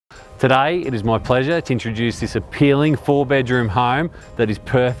Today, it is my pleasure to introduce this appealing 4-bedroom home that is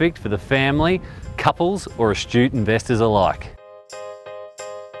perfect for the family, couples or astute investors alike.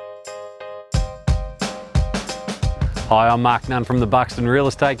 Hi, I'm Mark Nunn from the Buxton Real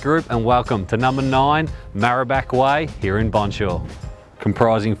Estate Group and welcome to number 9 Marrubak Way here in Bonshaw.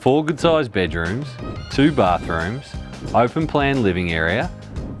 Comprising 4 good-sized bedrooms, 2 bathrooms, open plan living area,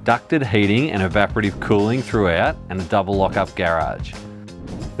 ducted heating and evaporative cooling throughout and a double lock-up garage.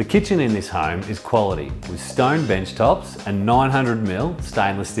 The kitchen in this home is quality with stone bench tops and 900mm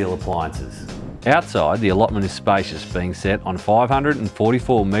stainless steel appliances. Outside, the allotment is spacious, being set on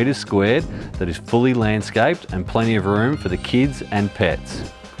 544 metres squared that is fully landscaped and plenty of room for the kids and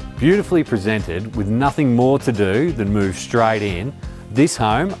pets. Beautifully presented with nothing more to do than move straight in, this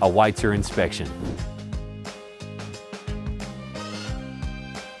home awaits your inspection.